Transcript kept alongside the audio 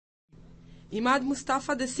Imad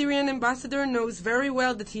Mustafa, the Syrian ambassador, knows very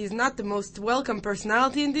well that he is not the most welcome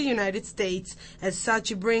personality in the United States. As such,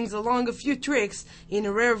 he brings along a few tricks. In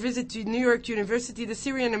a rare visit to New York University, the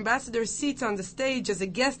Syrian ambassador sits on the stage as a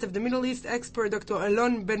guest of the Middle East expert Dr.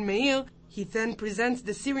 Alon Ben Meir. He then presents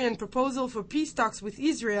the Syrian proposal for peace talks with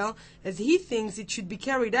Israel, as he thinks it should be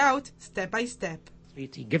carried out step by step.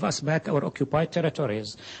 Give us back our occupied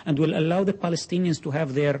territories and will allow the Palestinians to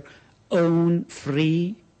have their own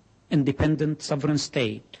free, independent, sovereign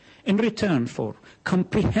state in return for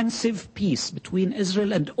comprehensive peace between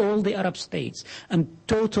Israel and all the Arab states and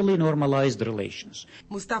totally normalized relations.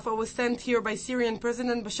 Mustafa was sent here by Syrian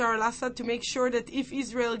President Bashar al-Assad to make sure that if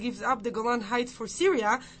Israel gives up the Golan Heights for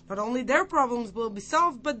Syria, not only their problems will be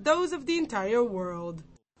solved, but those of the entire world.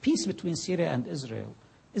 Peace between Syria and Israel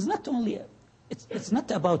is not only, it's not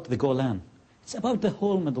about the Golan, it's about the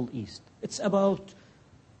whole Middle East. It's about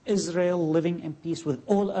Israel living in peace with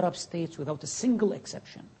all Arab states without a single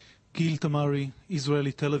exception. Gil Tamari,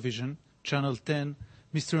 Israeli television, Channel 10.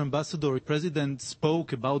 Mr. Ambassador, the President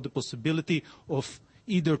spoke about the possibility of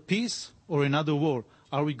either peace or another war.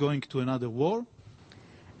 Are we going to another war?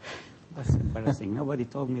 That's embarrassing. Nobody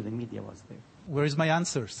told me the media was there. Where is my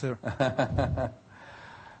answer, sir?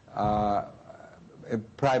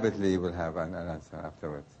 Privately, you will have an answer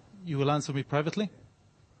afterwards. You will answer me privately?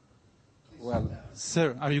 Well,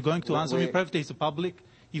 sir, are you going to answer me privately? It's a public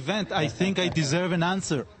event. I think I deserve an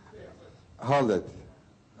answer. Hold it.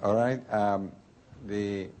 All right?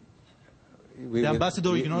 The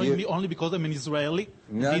ambassador ignoring me only because I'm an Israeli?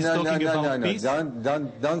 No.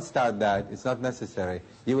 Don't start that. It's not necessary.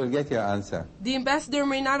 You will get your answer. The ambassador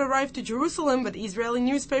may not arrive to Jerusalem, but Israeli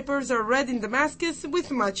newspapers are read in Damascus with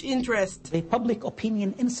much interest. The public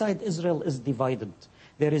opinion inside Israel is divided.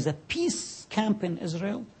 There is a peace camp in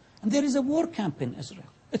Israel, and there is a war camp in Israel.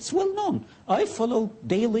 It's well known. I follow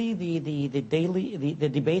daily the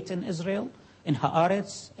debate in Israel, in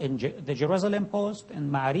Haaretz, in the Jerusalem Post, in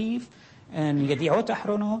Ma'arif, and Yedi'ot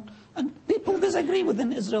Ahronot, and people disagree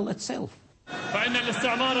within Israel itself. فإن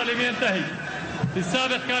الاستعمار لم ينتهي. في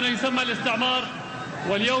السابق كان يسمى الاستعمار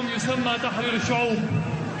واليوم يسمى تحرير الشعوب.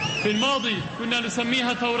 في الماضي كنا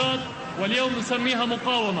نسميها ثورات واليوم نسميها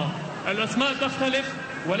مقاومة. الأسماء تختلف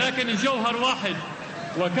ولكن الجوهر واحد.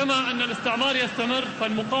 وكما أن الاستعمار يستمر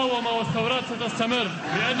فالمقاومة والثورات ستستمر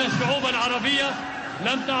لأن الشعوب العربية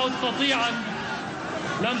لم تعد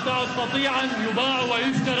قطيعا يباع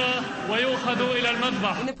ويشترى ويؤخذ إلى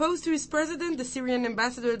المذبح. In opposed to his president, the Syrian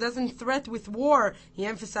ambassador doesn't threaten with war. He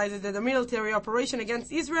emphasizes that a military operation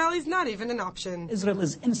against Israel is not even an option. Israel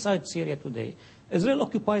is inside Syria today. Israel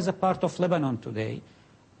occupies a part of Lebanon today.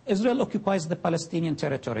 Israel occupies the Palestinian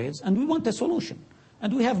territories, and we want a solution.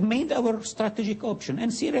 And we have made our strategic option. In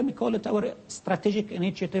Syria, we call it our strategic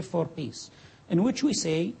initiative for peace, in which we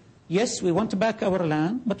say, yes, we want back our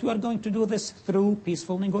land, but we are going to do this through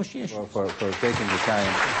peaceful negotiations. For taking the time.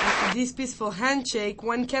 After this peaceful handshake,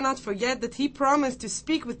 one cannot forget that he promised to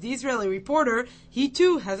speak with the Israeli reporter. He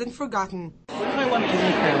too hasn't forgotten. I want to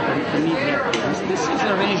make a media appearance. This is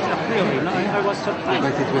arranged a priori. I was surprised.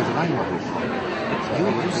 But it was right.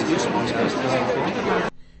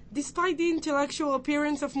 Despite the intellectual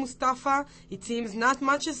appearance of Mustafa, it seems not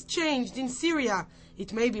much has changed in Syria.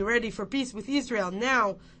 It may be ready for peace with Israel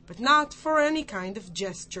now, but not for any kind of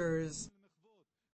gestures.